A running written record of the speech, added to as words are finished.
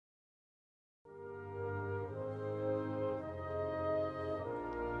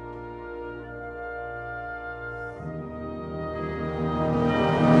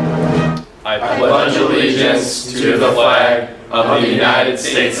I pledge allegiance to the flag of the United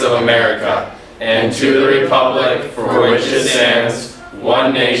States of America and to the republic for which it stands,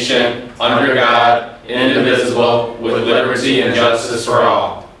 one nation, under God, indivisible, with liberty and justice for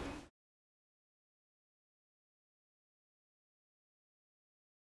all.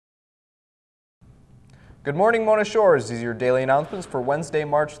 Good morning, Mona Shores. These are your daily announcements for Wednesday,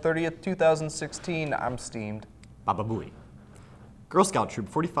 March 30th, 2016. I'm steamed. Baba Booey. Girl Scout Troop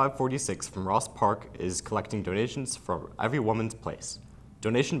 4546 from Ross Park is collecting donations for Every Woman's Place.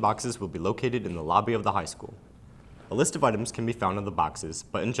 Donation boxes will be located in the lobby of the high school. A list of items can be found in the boxes,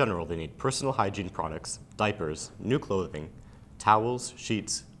 but in general they need personal hygiene products, diapers, new clothing, towels,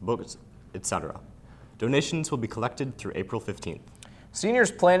 sheets, books, etc. Donations will be collected through April 15th.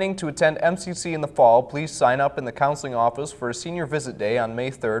 Seniors planning to attend MCC in the fall, please sign up in the counseling office for a senior visit day on May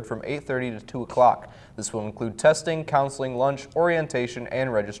 3rd from 8:30 to 2 o'clock. This will include testing, counseling, lunch, orientation,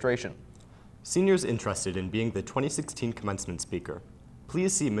 and registration. Seniors interested in being the 2016 commencement speaker,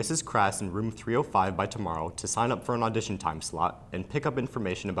 please see Mrs. Crass in room 305 by tomorrow to sign up for an audition time slot and pick up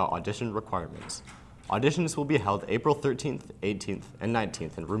information about audition requirements. Auditions will be held April 13th, 18th, and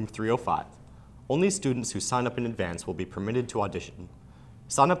 19th in room 305. Only students who sign up in advance will be permitted to audition.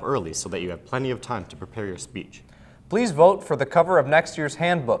 Sign up early so that you have plenty of time to prepare your speech. Please vote for the cover of next year's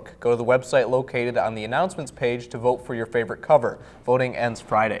handbook. Go to the website located on the announcements page to vote for your favorite cover. Voting ends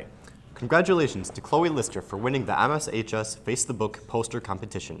Friday. Congratulations to Chloe Lister for winning the MSHS Face the Book poster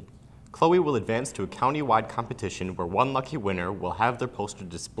competition. Chloe will advance to a county-wide competition where one lucky winner will have their poster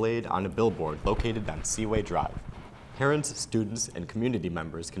displayed on a billboard located on Seaway Drive. Parents, students, and community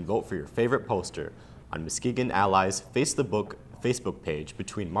members can vote for your favorite poster on Muskegon Allies Face the Book Facebook page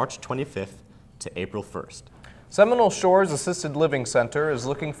between March 25th to April 1st. Seminole Shores Assisted Living Center is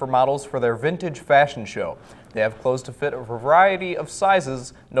looking for models for their vintage fashion show. They have clothes to fit a variety of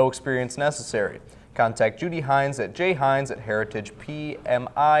sizes, no experience necessary. Contact Judy Hines at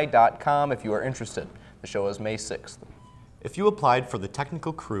jhines@heritagepmi.com if you are interested. The show is May 6th. If you applied for the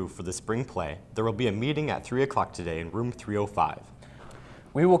technical crew for the spring play, there will be a meeting at 3 o'clock today in room 305.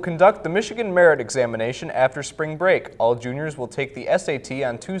 We will conduct the Michigan Merit Examination after spring break. All juniors will take the SAT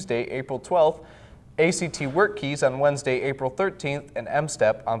on Tuesday, April 12th, ACT Work Keys on Wednesday, April 13th, and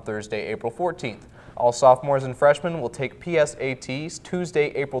M-STEP on Thursday, April 14th. All sophomores and freshmen will take PSATs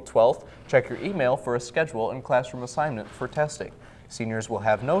Tuesday, April 12th. Check your email for a schedule and classroom assignment for testing. Seniors will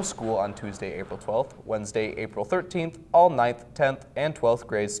have no school on Tuesday, April 12th. Wednesday, April 13th, all 9th, 10th, and 12th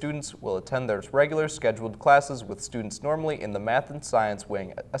grade students will attend their regular scheduled classes with students normally in the math and science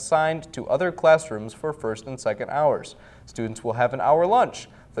wing assigned to other classrooms for first and second hours. Students will have an hour lunch.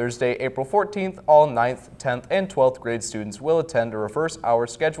 Thursday, April 14th, all 9th, 10th, and 12th grade students will attend a reverse hour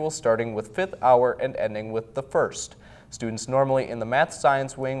schedule starting with 5th hour and ending with the 1st. Students normally in the math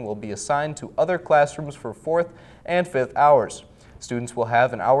science wing will be assigned to other classrooms for 4th and 5th hours. Students will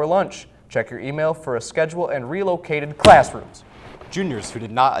have an hour lunch. Check your email for a schedule and relocated classrooms. Juniors who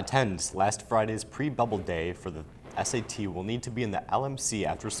did not attend last Friday's pre-bubble day for the SAT will need to be in the LMC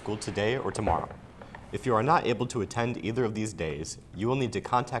after school today or tomorrow. If you are not able to attend either of these days, you will need to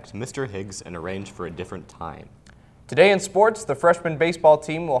contact Mr. Higgs and arrange for a different time. Today in sports, the freshman baseball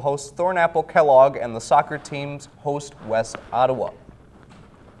team will host Thornapple Kellogg and the soccer teams host West Ottawa.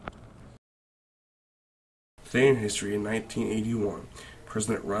 Today in history, in 1981,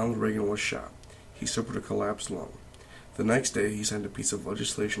 President Ronald Reagan was shot. He suffered a collapsed lung. The next day, he signed a piece of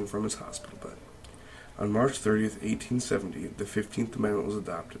legislation from his hospital bed. On March 30th, 1870, the 15th Amendment was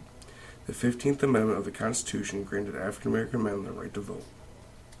adopted. The 15th Amendment of the Constitution granted African American men the right to vote.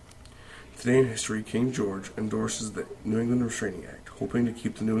 Today in history, King George endorses the New England Restraining Act, hoping to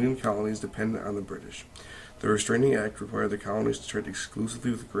keep the New England colonies dependent on the British. The Restraining Act required the colonies to trade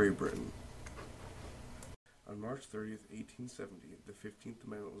exclusively with Great Britain. On March 30th, 1870, the 15th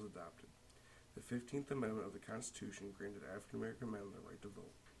Amendment was adopted. The 15th Amendment of the Constitution granted African American men the right to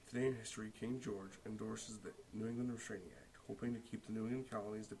vote. Today in history, King George endorses the New England Restraining Act, hoping to keep the New England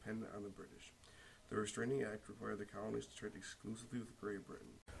colonies dependent on the British. The Restraining Act required the colonies to trade exclusively with Great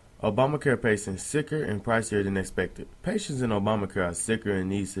Britain. Obamacare patients sicker and pricier than expected. Patients in Obamacare are sicker and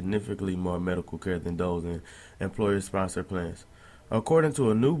need significantly more medical care than those in employer-sponsored plans, according to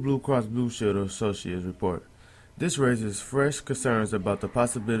a new Blue Cross Blue Shield Associates report. This raises fresh concerns about the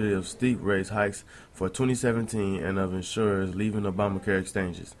possibility of steep rate hikes for 2017 and of insurers leaving Obamacare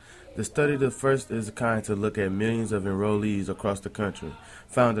exchanges. The study, the first is kind to look at millions of enrollees across the country,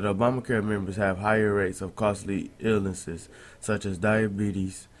 found that Obamacare members have higher rates of costly illnesses such as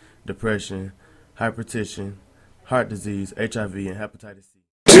diabetes, depression, hypertension, heart disease, HIV, and hepatitis C.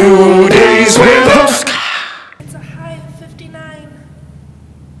 2 days with Oscar. It's a high of 59.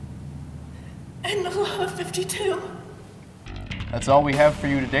 And the law of 52. That's all we have for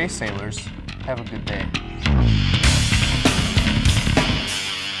you today, sailors. Have a good day.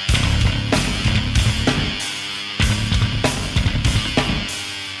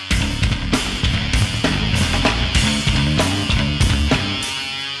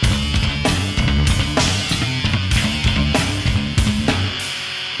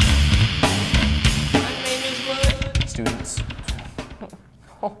 Students.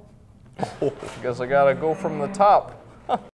 I guess I gotta go from the top.